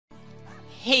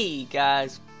Hey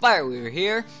guys, Fireweaver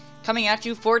here, coming at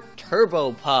you for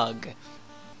Turbo Pug.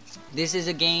 This is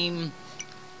a game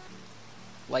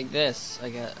like this, I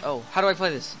guess. Oh, how do I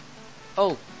play this?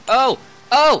 Oh!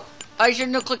 I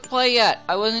shouldn't have clicked play yet.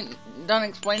 I wasn't done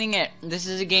explaining it. This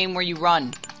is a game where you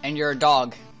run, and you're a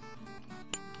dog.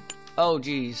 Oh,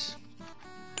 jeez.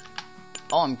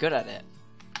 Oh, I'm good at it.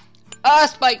 Ah,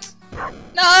 spikes!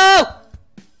 No!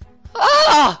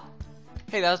 Ah!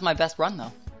 Hey, that was my best run,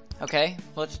 though. Okay,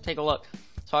 let's take a look.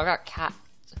 So I got cats.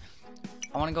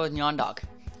 I want to go with Nyan dog.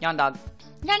 Nyan dog.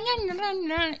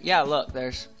 Yeah, look,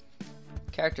 there's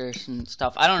characters and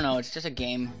stuff. I don't know, it's just a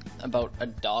game about a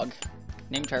dog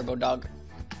named Turbo Dog.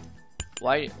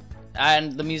 Why?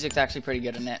 And the music's actually pretty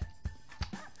good in it.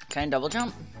 Can I double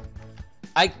jump?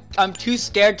 I'm too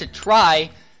scared to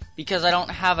try because I don't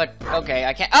have a... Okay,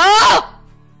 I can't... Oh!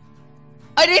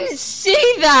 I didn't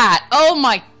see that! Oh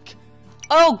my...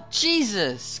 Oh,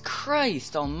 Jesus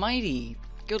Christ almighty.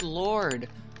 Good lord.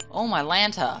 Oh my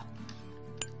Lanta.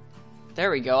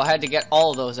 There we go. I had to get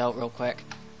all of those out real quick.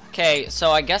 Okay,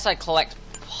 so I guess I collect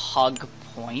pug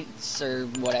points or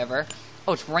whatever.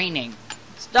 Oh, it's raining.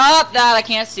 Stop that! I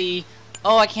can't see.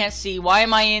 Oh, I can't see. Why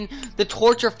am I in the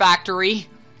torture factory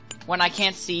when I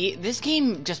can't see? This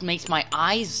game just makes my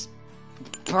eyes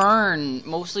burn.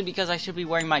 Mostly because I should be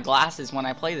wearing my glasses when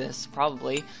I play this,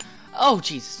 probably. Oh,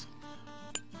 jeez.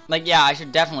 Like, yeah, I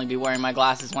should definitely be wearing my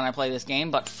glasses when I play this game,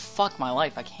 but fuck my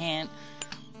life, I can't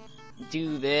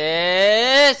do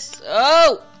this.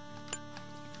 Oh!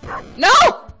 No!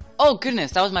 Oh,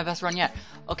 goodness, that was my best run yet.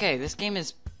 Okay, this game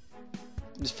is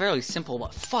fairly simple,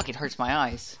 but fuck, it hurts my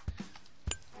eyes.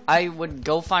 I would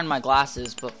go find my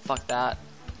glasses, but fuck that.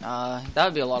 That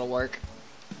would be a lot of work.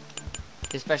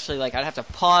 Especially, like, I'd have to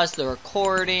pause the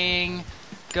recording,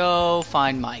 go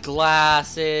find my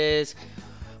glasses,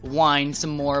 whine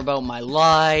some more about my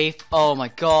life. Oh my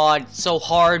god, it's so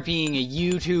hard being a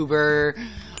YouTuber.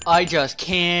 I just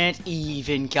can't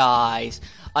even, guys.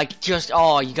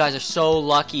 Oh, you guys are so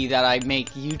lucky that I make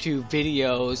YouTube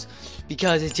videos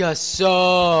because it's just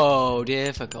so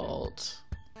difficult.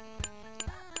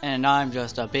 And I'm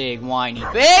just a big whiny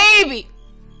baby.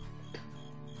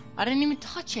 I didn't even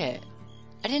touch it.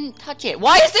 I didn't touch it.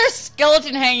 Why is there a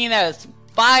skeleton hanging out? It's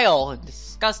vile and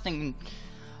disgusting.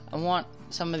 I want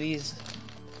some of these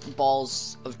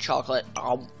balls of chocolate.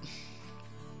 Oh.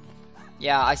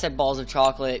 Yeah, I said balls of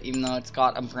chocolate even though it's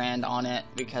got a brand on it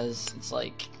because it's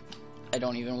like I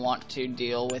don't even want to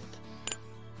deal with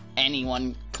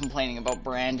anyone complaining about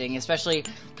branding, especially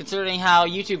considering how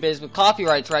YouTube is with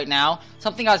copyrights right now.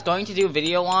 Something I was going to do a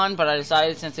video on, but I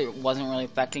decided since it wasn't really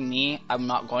affecting me, I'm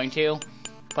not going to.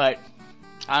 But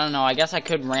I don't know, I guess I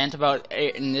could rant about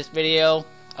it in this video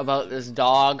about this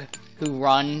dog who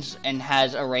runs and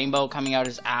has a rainbow coming out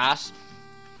his ass,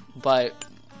 but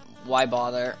why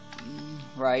bother,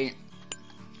 right?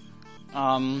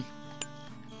 There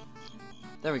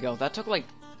we go. That took like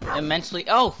immensely.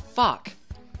 Oh fuck!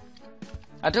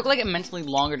 That took like immensely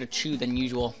longer to chew than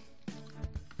usual.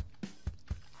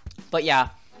 But yeah,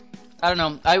 I don't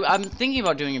know. I'm thinking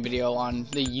about doing a video on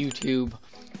the YouTube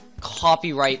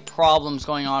copyright problems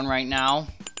going on right now,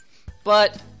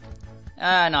 but.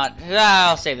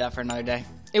 I'll save that for another day.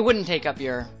 It wouldn't take up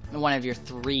one of your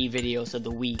 3 videos of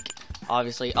the week,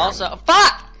 obviously. Also,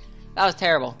 fuck! That was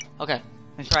terrible. Okay,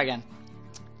 let's try again.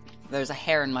 There's a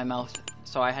hair in my mouth,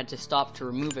 so I had to stop to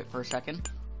remove it for a second.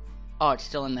 Oh, it's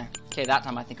still in there. Okay, that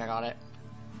time I think I got it.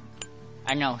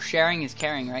 I know, sharing is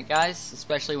caring, right guys?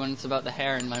 Especially when it's about the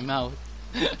hair in my mouth.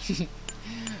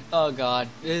 Oh god,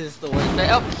 this is the worst day.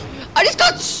 Oh, I just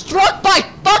got struck by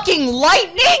fucking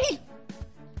lightning!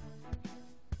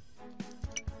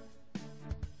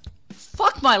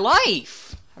 Fuck my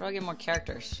life! How do I get more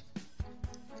characters?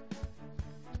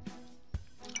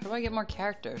 How do I get more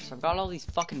characters? I've got all these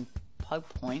fucking pug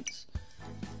points.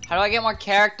 How do I get more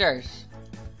characters?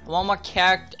 I want more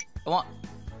character.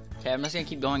 Okay, I'm just gonna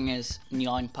keep going as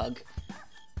Nyan Pug.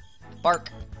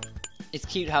 Bark. It's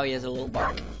cute how he has a little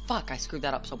bark. Fuck, I screwed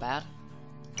that up so bad.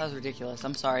 That was ridiculous.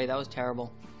 I'm sorry, that was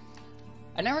terrible.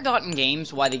 I never got in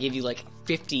games why they give you like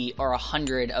 50 or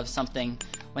 100 of something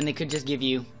when they could just give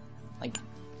you like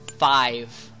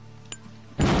 5,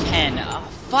 10. Oh,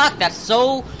 fuck, that's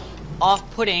so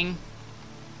off-putting.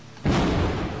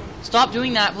 Stop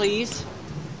doing that, please.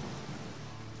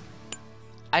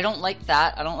 I don't like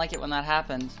that. I don't like it when that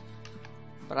happens.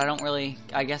 But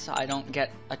I guess I don't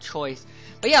get a choice.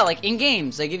 But yeah, like in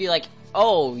games, they give you like,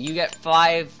 oh, you get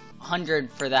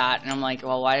 500 for that. And I'm like,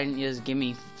 well, why didn't you just give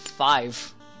me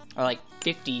 5? Or like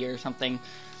 50 or something.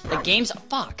 Like games,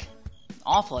 fuck.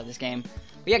 Awful at this game.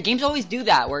 But yeah, games always do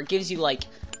that, where it gives you, like,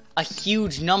 a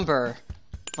huge number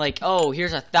like, oh,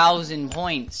 here's 1,000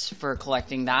 points for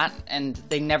collecting that, and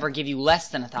they never give you less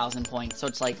than 1,000 points. So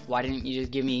it's like, why didn't you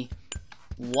just give me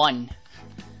 1?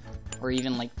 Or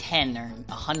even like 10 or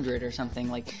 100 or something?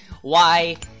 Like,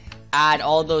 why add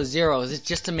all those zeros? It's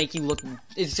just to make you look,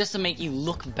 it's just to make you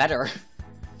look better.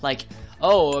 Like,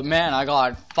 oh man, I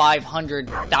got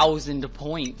 500,000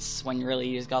 points, when really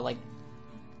you just got like,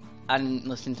 I didn't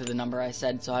listen to the number I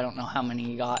said, so I don't know how many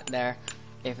you got there.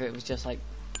 If it was just like,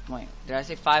 wait, did I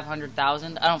say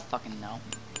 500,000? I don't fucking know.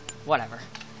 Whatever.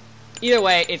 Either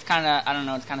way, it's kind of, I don't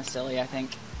know, it's kind of silly, I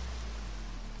think.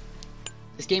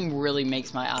 This game really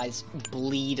makes my eyes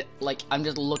bleed. Like, I'm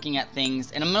just looking at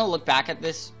things, and I'm gonna look back at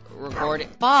this recording.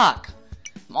 Fuck!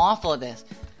 I'm awful at this.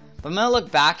 But I'm gonna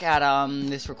look back at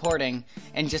this recording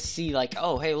and just see, like,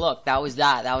 oh, hey, look, that was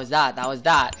that, that was that, that was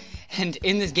that. And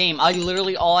in this game, I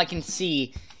literally, all I can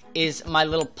see is my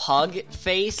little pug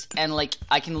face, and like,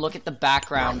 I can look at the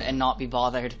background and not be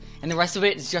bothered. And the rest of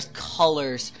it is just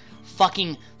colors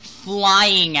fucking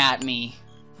flying at me.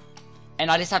 And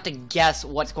I just have to guess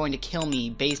what's going to kill me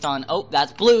based on, oh,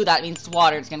 that's blue, that means it's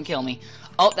water, it's gonna kill me.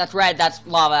 Oh, that's red, that's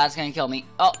lava, that's gonna kill me.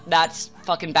 Oh, that's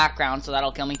fucking background, so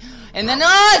that'll kill me. And then,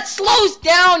 it slows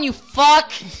down, you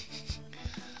fuck!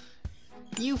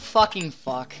 You fucking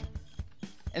fuck.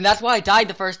 And that's why I died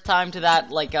the first time to that,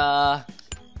 like,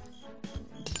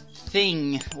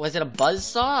 thing. Was it a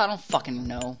buzzsaw? I don't fucking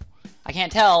know. I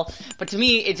can't tell. But to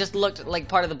me, it just looked like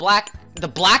part of the background?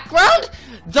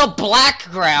 The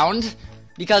background!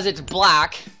 Because it's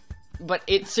black. But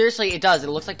it, seriously, it does. It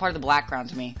looks like part of the background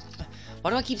to me.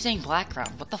 Why do I keep saying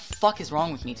background? What the fuck is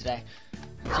wrong with me today?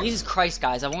 Jesus Christ,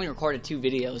 guys. I've only recorded 2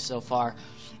 videos so far.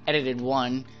 Edited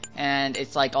 1. And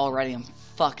it's like, already I'm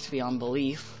fucked beyond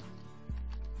belief.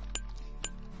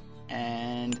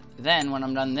 And then, when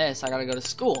I'm done this, I gotta go to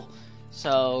school.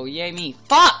 So, yay me.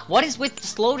 Fuck! What is with the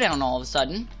slowdown all of a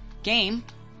sudden? Game,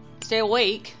 stay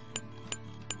awake.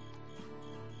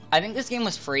 I think this game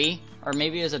was free, or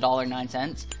maybe it was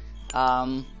 $1.09.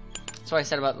 That's what I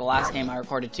said about the last game I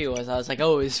recorded too, was I was like,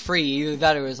 oh, it was free. You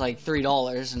thought it was like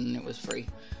 $3, and it was free.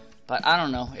 But I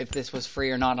don't know if this was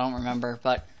free or not, I don't remember.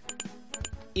 But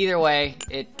either way,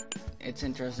 it's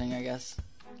interesting, I guess.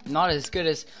 Not as good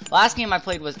as last game I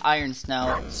played was Iron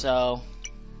Snow, so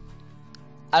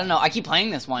I don't know. I keep playing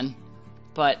this one,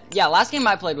 but yeah, last game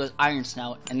I played was Iron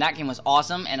Snow, and that game was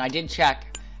awesome. And I did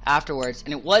check afterwards,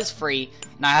 and it was free,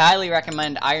 and I highly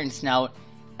recommend Iron Snow.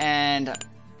 And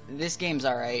this game's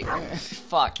alright.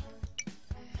 Fuck.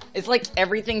 It's like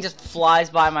everything just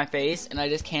flies by my face, and I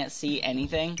just can't see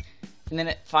anything. And then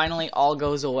it finally all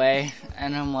goes away,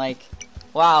 and I'm like,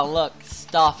 wow, look,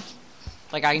 stuff.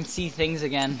 Like, I can see things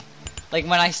again. Like,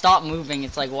 when I stop moving,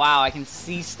 it's like, wow, I can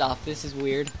see stuff. This is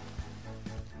weird.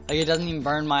 Like, it doesn't even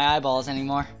burn my eyeballs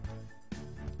anymore.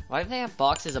 Why do they have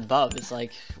boxes above? It's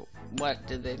like, what?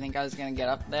 Did they think I was gonna get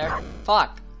up there?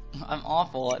 Fuck. I'm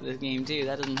awful at this game, too.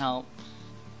 That doesn't help.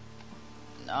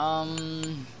 I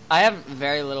have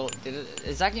very little...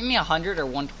 Is that giving me 100 or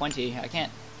 120? I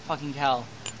can't fucking tell.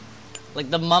 Like,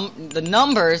 the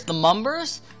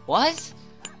numbers? What?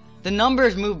 The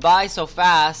numbers move by so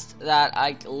fast that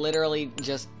I literally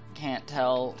just can't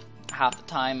tell half the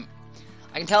time.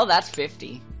 I can tell that's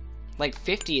 50. Like,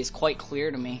 50 is quite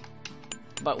clear to me.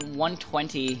 But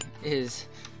 120 is...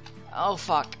 Oh,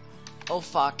 fuck. Oh,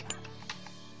 fuck.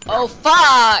 Oh,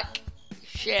 fuck!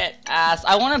 Shit, ass.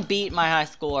 I want to beat my high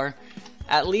score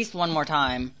at least one more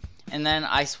time. And then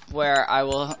I swear I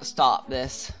will stop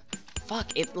this.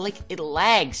 Fuck, it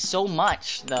lags so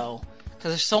much, though.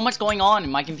 Because there's so much going on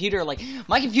in my computer. Like,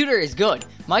 my computer is good.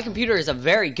 My computer is a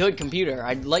very good computer.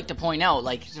 I'd like to point out,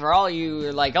 like, for all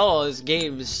you, like, oh, this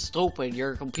game is stupid.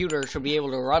 Your computer should be able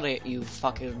to run it, you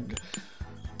fucking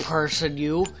person,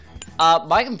 you.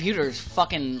 My computer is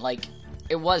fucking, like,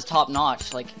 it was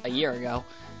top-notch, like, a year ago.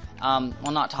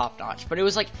 Well, not top-notch, but it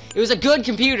was, like, it was a good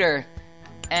computer.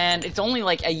 And it's only,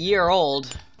 like, a year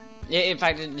old. In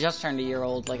fact, it just turned a year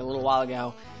old, like, a little while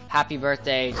ago. Happy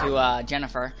birthday to,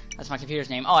 Jennifer. That's my computer's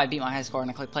name. Oh, I beat my high score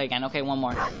and I click play again. Okay, one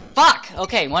more. Fuck!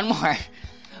 Okay, one more.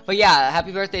 But yeah,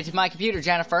 happy birthday to my computer,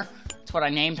 Jennifer. That's what I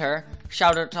named her.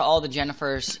 Shout out to all the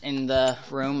Jennifers in the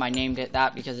room. I named it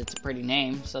that because it's a pretty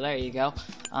name. So there you go.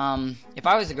 If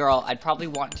I was a girl, I'd probably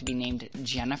want to be named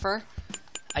Jennifer.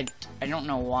 I don't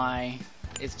know why.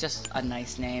 It's just a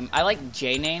nice name. I like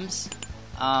J names.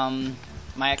 My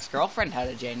ex-girlfriend had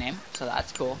a J name, so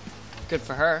that's cool. Good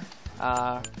for her.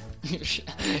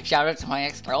 Shout out to my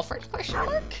ex-girlfriend, question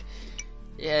mark?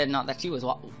 Yeah, not that she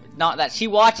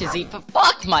watches it, but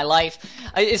fuck my life.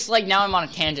 It's like now I'm on a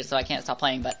tangent, so I can't stop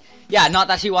playing, but yeah, not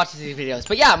that she watches these videos.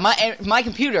 But yeah, my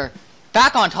computer,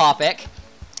 back on topic,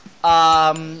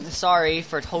 Sorry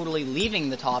for totally leaving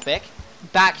the topic.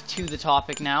 Back to the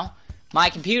topic now. My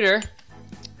computer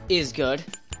is good.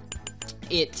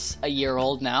 It's a year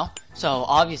old now, so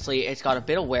obviously it's got a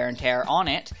bit of wear and tear on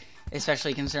it,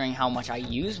 especially considering how much I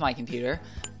use my computer.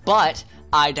 But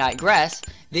I digress.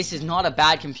 This is not a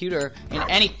bad computer in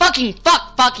any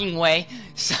fucking way.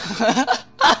 So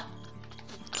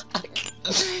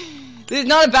this is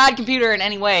not a bad computer in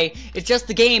any way. It's just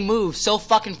the game moves so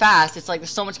fucking fast. It's like there's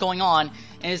so much going on,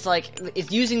 and it's like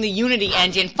it's using the Unity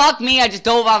engine. Fuck me, I just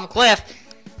dove off a cliff.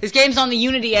 This game's on the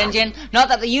Unity engine. Not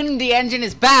that the Unity engine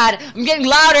is bad. I'm getting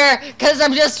louder because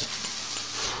I'm just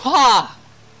I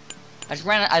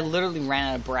literally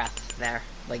ran out of breath there,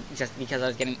 like just because I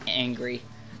was getting angry.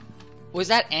 Was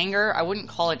that anger? I wouldn't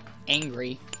call it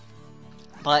angry.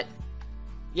 But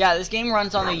yeah, this game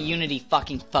runs on the Unity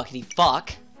fuckity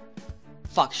fuck.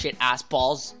 Fuck shit ass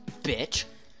balls, bitch.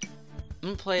 I'm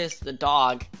gonna play as the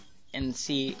dog and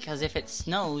see, because if it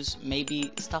snows,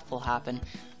 maybe stuff will happen.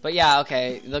 But yeah,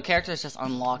 okay, the characters just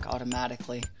unlock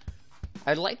automatically.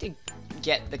 I'd like to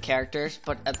get the characters,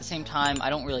 but at the same time,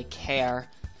 I don't really care.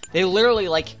 They literally,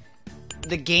 like,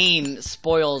 the game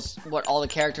spoils what all the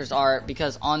characters are,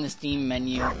 because on the Steam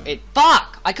menu,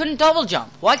 fuck! I couldn't double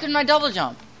jump. Why couldn't I double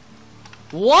jump?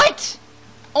 What?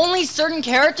 Only certain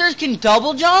characters can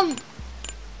double jump?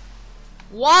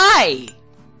 Why?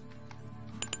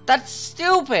 That's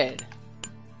stupid.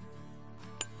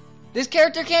 This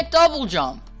character can't double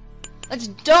jump. That's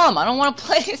dumb. I don't want to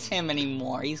play as him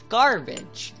anymore. He's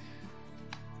garbage.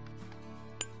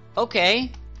 Okay.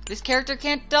 This character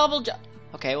can't double jump.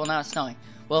 Okay, well now it's snowing.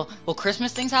 Well, will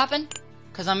Christmas things happen?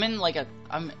 Cause I'm in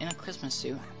a Christmas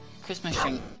suit. Christmas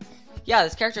thing. Yeah,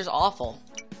 this character's awful.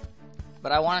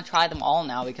 But I want to try them all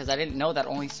now because I didn't know that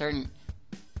only certain...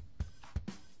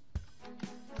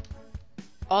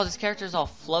 Oh, this character's all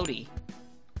floaty.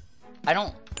 I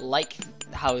don't like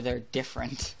how they're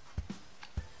different.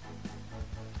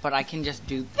 But I can just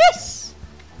do this!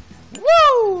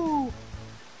 Woo!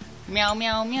 Meow,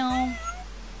 meow, meow.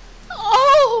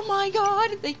 Oh my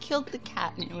god, they killed the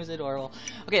cat and it was adorable.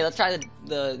 Okay, let's try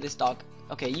this dog.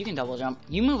 Okay, you can double jump.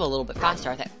 You move a little bit faster,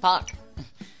 I think. Fuck.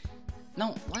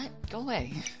 No, what? Go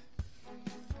away.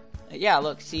 Yeah,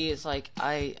 look, see, it's like,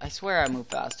 I swear I move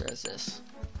faster as this.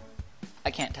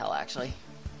 I can't tell, actually.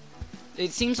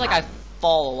 It seems like I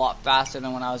fall a lot faster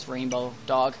than when I was Rainbow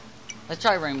Dog. Let's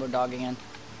try Rainbow Dog again.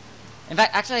 In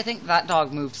fact, actually, I think that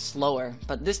dog moved slower,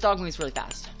 but this dog moves really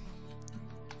fast.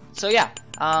 So yeah,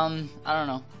 I don't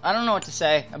know. I don't know what to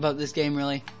say about this game,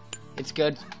 really. It's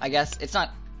good, I guess. It's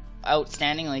not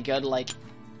outstandingly good, like,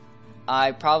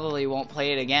 I probably won't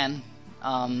play it again,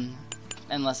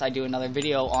 unless I do another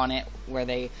video on it, where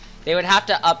they would have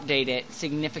to update it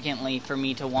significantly for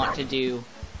me to want to do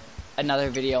another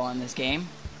video on this game.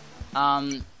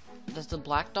 Does the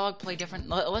black dog play different?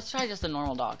 Let's try just the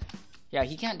normal dog. Yeah,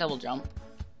 he can't double jump,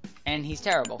 and he's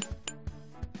terrible.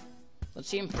 Let's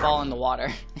see him fall in the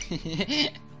water.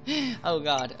 Oh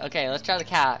god. Okay, let's try the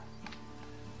cat.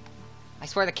 I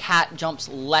swear the cat jumps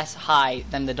less high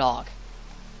than the dog.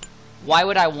 Why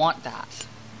would I want that?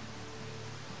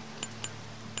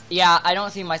 Yeah, I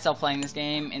don't see myself playing this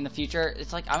game in the future.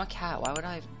 It's like, I'm a cat. Why would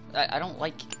I don't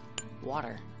like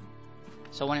water.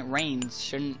 So when it rains,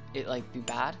 shouldn't it, like, be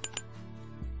bad?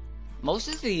 Most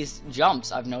of these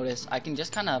jumps, I've noticed, I can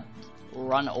just kind of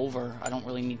run over. I don't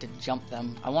really need to jump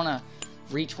them. I want to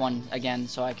reach one again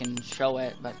so I can show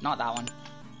it, but not that one.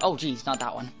 Oh, geez, not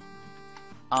that one.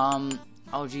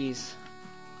 Oh, geez.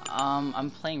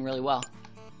 I'm playing really well.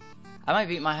 I might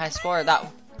beat my high score.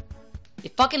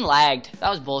 It fucking lagged. That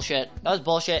was bullshit. That was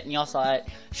bullshit, and y'all saw it.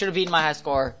 Should have beaten my high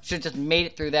score. Should have just made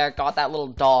it through there. Got that little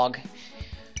dog.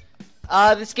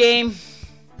 This game...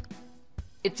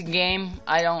 It's a game.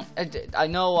 I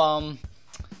know,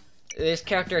 this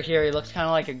character here, he looks kind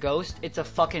of like a ghost. It's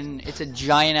a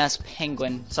giant-ass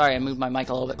penguin. Sorry, I moved my mic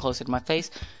a little bit closer to my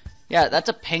face. Yeah, that's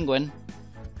a penguin.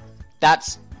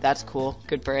 That's cool.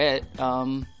 Good for it.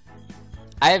 I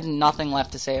have nothing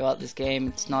left to say about this game.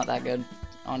 It's not that good,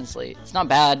 honestly. It's not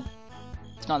bad.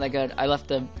 It's not that good. I left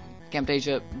the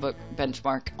Camtasia book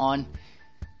benchmark on.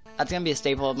 That's gonna be a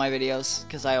staple of my videos,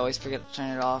 because I always forget to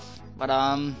turn it off. But,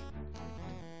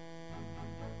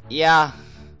 yeah.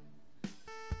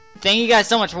 Thank you guys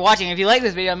so much for watching. If you like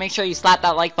this video, make sure you slap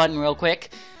that like button real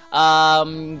quick.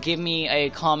 Give me a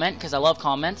comment, because I love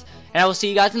comments. And I will see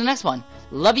you guys in the next one.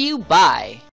 Love you, bye.